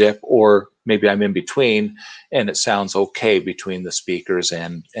or the dip, or maybe I'm in between, and it sounds okay between the speakers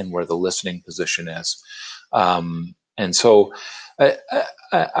and where the listening position is. And so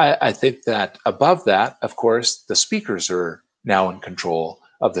I think that above that, of course, the speakers are now in control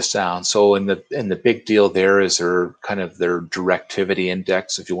of the sound. So in the big deal there is their kind of their directivity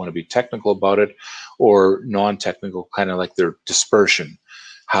index, if you want to be technical about it, or non-technical, kind of like their dispersion.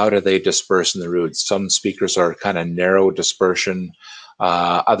 How do they disperse in the room? Some speakers are kind of narrow dispersion.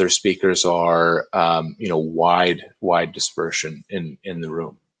 Other speakers are, wide dispersion in the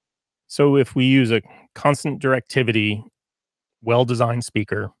room. So if we use a constant directivity, well-designed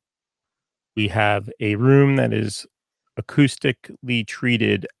speaker, we have a room that is acoustically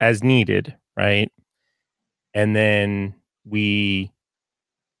treated as needed, right? And then we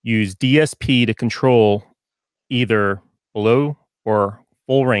use DSP to control either below or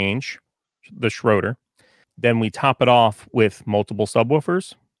full range, the Schroeder. Then we top it off with multiple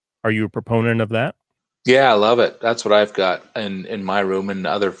subwoofers. Are you a proponent of that? Yeah, I love it. That's what I've got in my room, and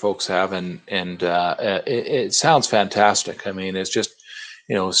other folks have, and it sounds fantastic. I mean, it's just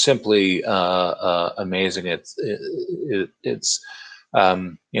simply amazing. It's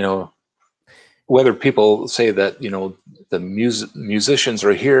whether people say that the musicians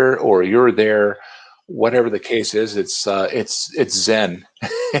are here or you're there, whatever the case is, it's zen.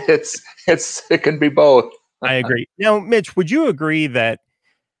 It can be both. I agree. Now, Mitch, would you agree that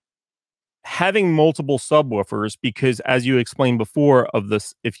having multiple subwoofers, because as you explained before of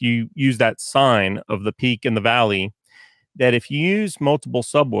this, if you use that sign of the peak and the valley, that if you use multiple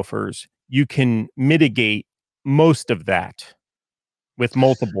subwoofers, you can mitigate most of that with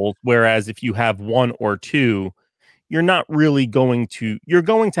multiples, whereas if you have one or two, you're going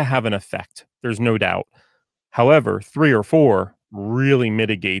to have an effect. There's no doubt. However, 3 or 4 really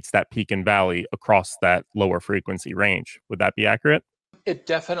mitigates that peak and valley across that lower frequency range. Would that be accurate? It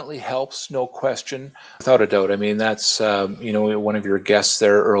definitely helps, no question, without a doubt. I mean, that's one of your guests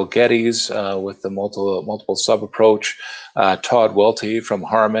there, Earl Geddes, with the multiple sub approach. Todd Welty from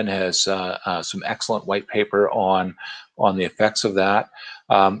Harman has some excellent white paper on the effects of that.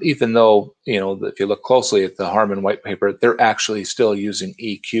 Even though if you look closely at the Harman white paper, they're actually still using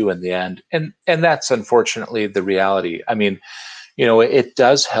EQ in the end, and that's unfortunately the reality. I mean, it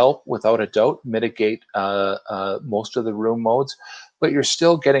does help without a doubt mitigate most of the room modes, but you're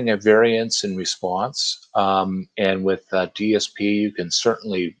still getting a variance in response. And with DSP, you can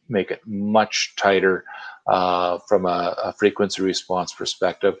certainly make it much tighter from a frequency response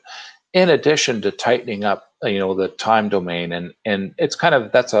perspective, in addition to tightening up, the time domain. And that's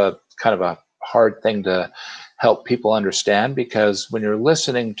a kind of a hard thing to help people understand, because when you're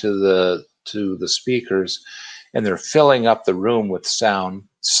listening to the speakers and they're filling up the room with sound,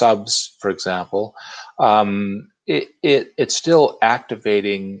 subs, for example, it's still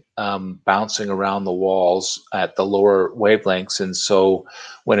activating, bouncing around the walls at the lower wavelengths. And so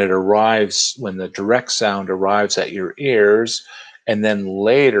when the direct sound arrives at your ears, and then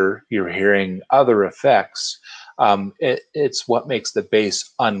later you're hearing other effects, it's what makes the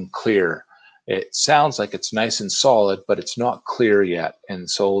bass unclear. It sounds like it's nice and solid, but it's not clear yet. And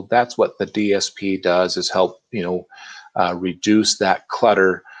so that's what the DSP does, is help reduce that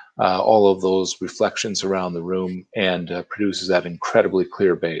clutter, all of those reflections around the room, and produces that incredibly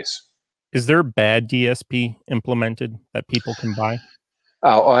clear bass. Is there bad DSP implemented that people can buy?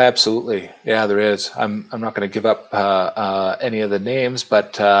 Oh, absolutely. Yeah, there is. I'm not going to give up any of the names,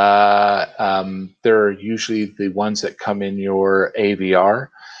 but they're usually the ones that come in your AVR,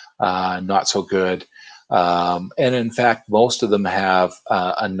 not so good. And in fact, most of them have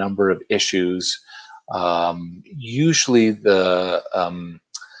a number of issues. Usually they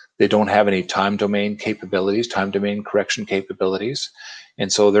don't have any time domain capabilities, time domain correction capabilities.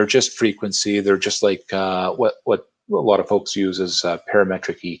 And so they're just frequency. They're just like what a lot of folks use as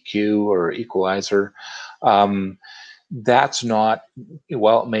parametric EQ or equalizer. That's not,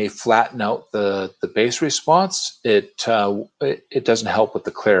 while it may flatten out the bass response, it doesn't help with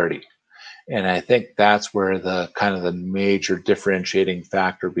the clarity. And I think that's where the kind of the major differentiating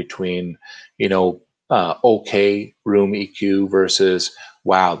factor between, okay room EQ versus,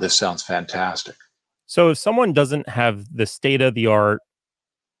 wow, this sounds fantastic. So if someone doesn't have the state of the art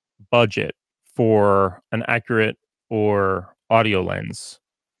budget for an accurate or audio lens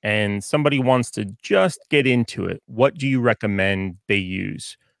and somebody wants to just get into it, what do you recommend they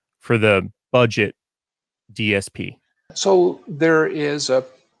use for the budget DSP? So there is a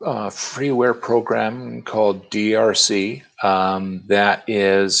freeware program called DRC that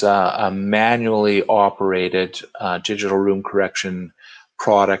is a manually operated digital room correction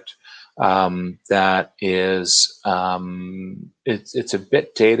product that is it's a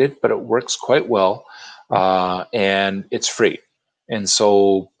bit dated, but it works quite well, and it's free. And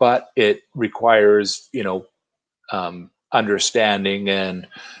so, but it requires understanding and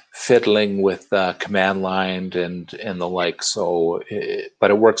fiddling with command line and the like. So, but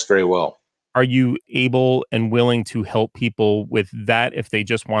it works very well. Are you able and willing to help people with that if they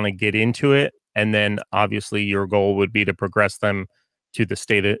just want to get into it? And then obviously your goal would be to progress them to the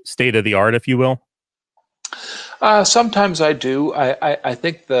state of the art, if you will. Sometimes I do. I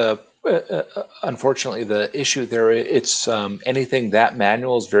think unfortunately the issue there, it's anything that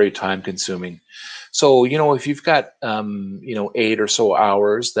manual is very time consuming. So if you've got 8 or so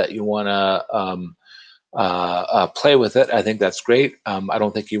hours that you want to play with it, I think that's great. I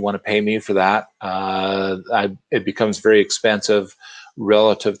don't think you want to pay me for that. It becomes very expensive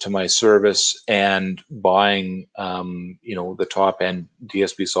relative to my service and buying the top end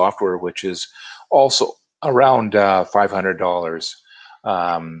DSP software, which is also around $500.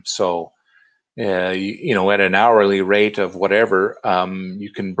 So at an hourly rate of whatever, you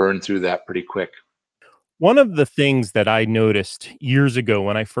can burn through that pretty quick. One of the things that I noticed years ago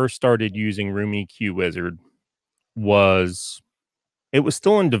when I first started using Room EQ Wizard was it was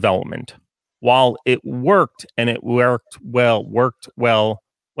still in development. While it worked and it worked well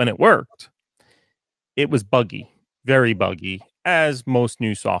when it worked, it was buggy, very buggy, as most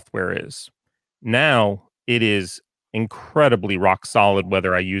new software is. Now it is incredibly rock solid,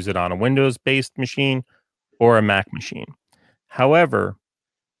 whether I use it on a Windows-based machine or a Mac machine. However,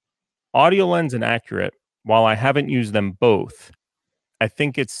 AudioLens and Accurate, while I haven't used them both, I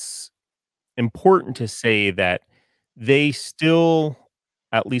think it's important to say that they still,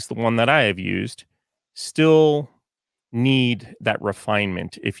 at least the one that I have used, still need that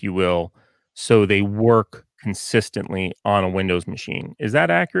refinement, if you will, so they work consistently on a Windows machine. Is that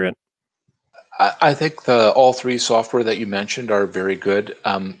accurate? I think all three software that you mentioned are very good.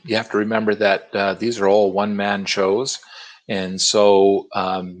 You have to remember that these are all one-man shows. And so,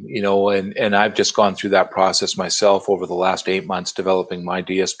 and I've just gone through that process myself over the last 8 months developing my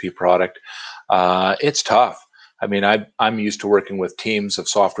DSP product. It's tough. I mean, I'm used to working with teams of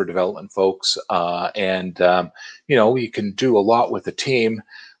software development folks, and you can do a lot with a team.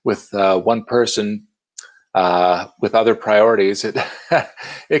 With one person with other priorities, it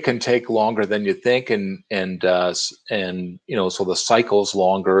can take longer than you think, and so the cycle's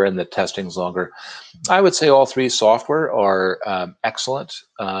longer and the testing's longer. I would say all three software are excellent,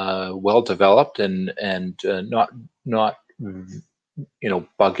 well developed, and not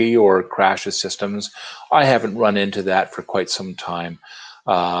buggy or crashes systems. I haven't run into that for quite some time.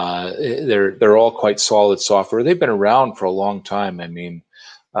 They're all quite solid software. They've been around for a long time. I mean,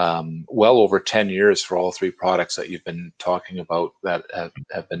 well over 10 years for all three products that you've been talking about that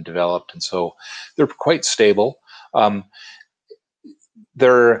have been developed. And so they're quite stable.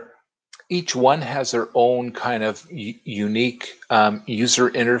 Each one has their own kind of unique user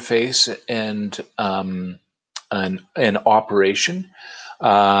interface and operation.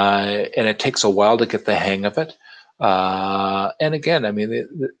 And it takes a while to get the hang of it. And again, I mean,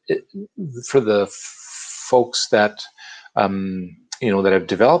 for the folks that, that have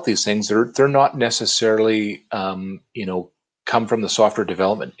developed these things, they're not necessarily, come from the software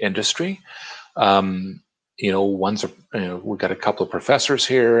development industry. One's, we've got a couple of professors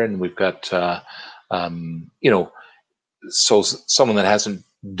here, and we've got, so someone that hasn't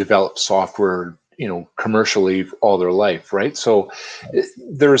developed software, commercially all their life, right? So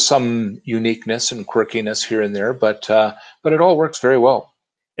there's some uniqueness and quirkiness here and there, but it all works very well.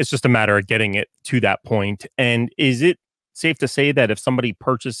 It's just a matter of getting it to that point. And is it safe to say that if somebody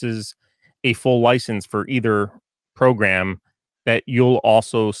purchases a full license for either program, that you'll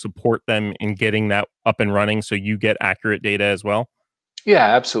also support them in getting that up and running so you get accurate data as well?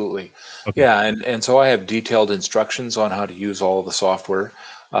 Yeah, absolutely. Okay. Yeah, and so I have detailed instructions on how to use all the software,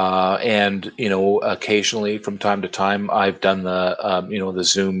 and occasionally from time to time I've done the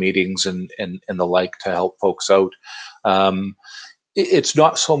Zoom meetings and the like to help folks out. It's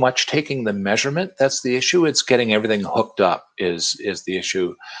not so much taking the measurement that's the issue; it's getting everything hooked up is the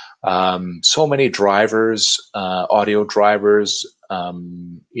issue. So many drivers, audio drivers,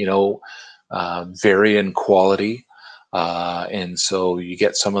 vary in quality. And so you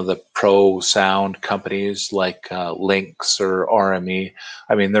get some of the pro sound companies like Lynx or RME.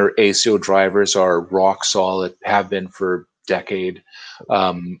 I mean, their ASIO drivers are rock solid, have been for a decade.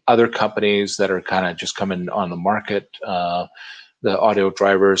 Other companies that are kind of just coming on the market, the audio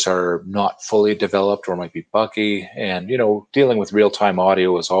drivers are not fully developed or might be buggy. And, dealing with real-time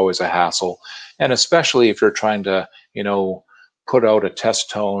audio is always a hassle. And especially if you're trying to, put out a test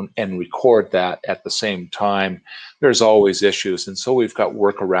tone and record that at the same time, there's always issues. And so we've got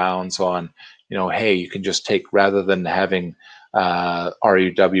workarounds on, hey, you can just take, rather than having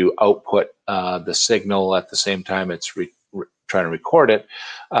RUW output the signal at the same time it's trying to record it,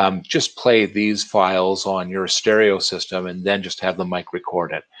 just play these files on your stereo system and then just have the mic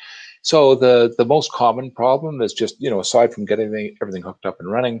record it. So the most common problem is just, aside from getting everything hooked up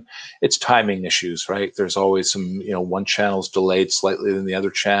and running, it's timing issues, right? There's always some, one channel's delayed slightly than the other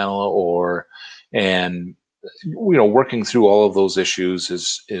channel, and working through all of those issues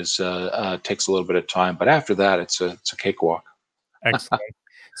takes a little bit of time. But after that, it's a cakewalk. Excellent.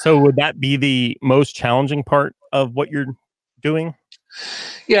 So would that be the most challenging part of what you're doing?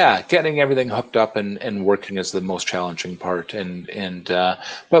 Yeah, getting everything hooked up and working is the most challenging part.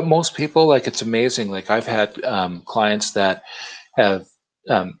 But most people, like, it's amazing. Like, I've had clients that have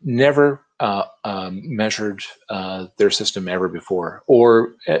never measured their system ever before,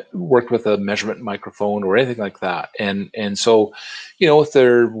 or worked with a measurement microphone or anything like that. And so, if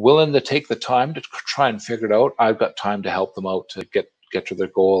they're willing to take the time to try and figure it out, I've got time to help them out to get to their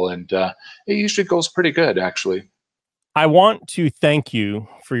goal. And it usually goes pretty good, actually. I want to thank you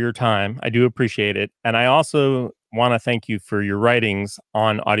for your time. I do appreciate it. And I also want to thank you for your writings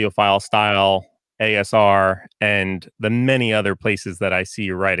on audiophile style, ASR, and the many other places that I see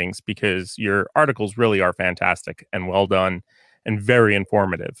your writings, because your articles really are fantastic and well done and very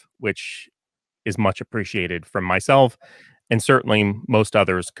informative, which is much appreciated from myself and certainly most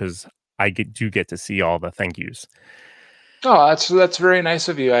others, because I do get to see all the thank yous. Oh, that's very nice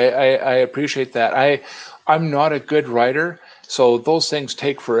of you. I appreciate that. I'm not a good writer, so those things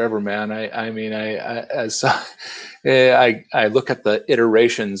take forever, man. I look at the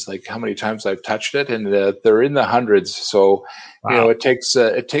iterations, like how many times I've touched it, and they're in the hundreds. So, Wow. it takes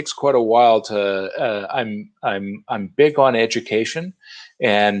quite a while to. I'm big on education,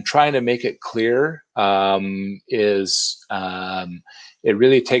 and trying to make it clear it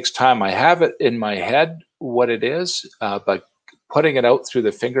really takes time. I have it in my head what it is, but putting it out through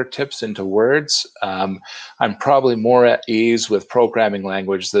the fingertips into words, I'm probably more at ease with programming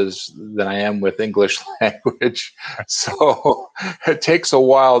language than I am with English language. So it takes a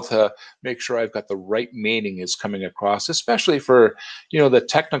while to make sure I've got the right meaning is coming across, especially for, the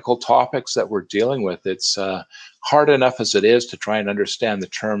technical topics that we're dealing with. It's hard enough as it is to try and understand the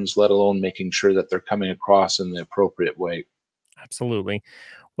terms, let alone making sure that they're coming across in the appropriate way. Absolutely.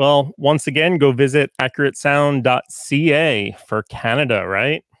 Well, once again, go visit accuratesound.ca for Canada,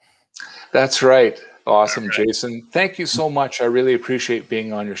 right? That's right. Awesome, Right. Jason. Thank you so much. I really appreciate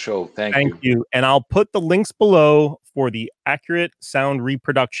being on your show. Thank Thank you. you. And I'll put the links below for the accurate sound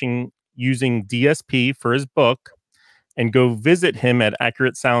reproduction using DSP for his book, and go visit him at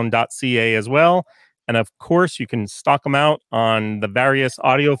accuratesound.ca as well. And of course, you can stock them out on the various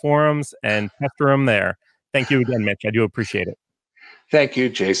audio forums and pester them there. Thank you again, Mitch. I do appreciate it. Thank you,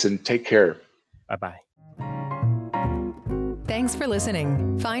 Jason. Take care. Bye-bye. Thanks for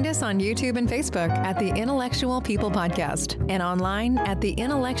listening. Find us on YouTube and Facebook at The Intellectual People Podcast and online at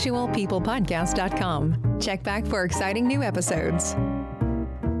theintellectualpeoplepodcast.com. Check back for exciting new episodes.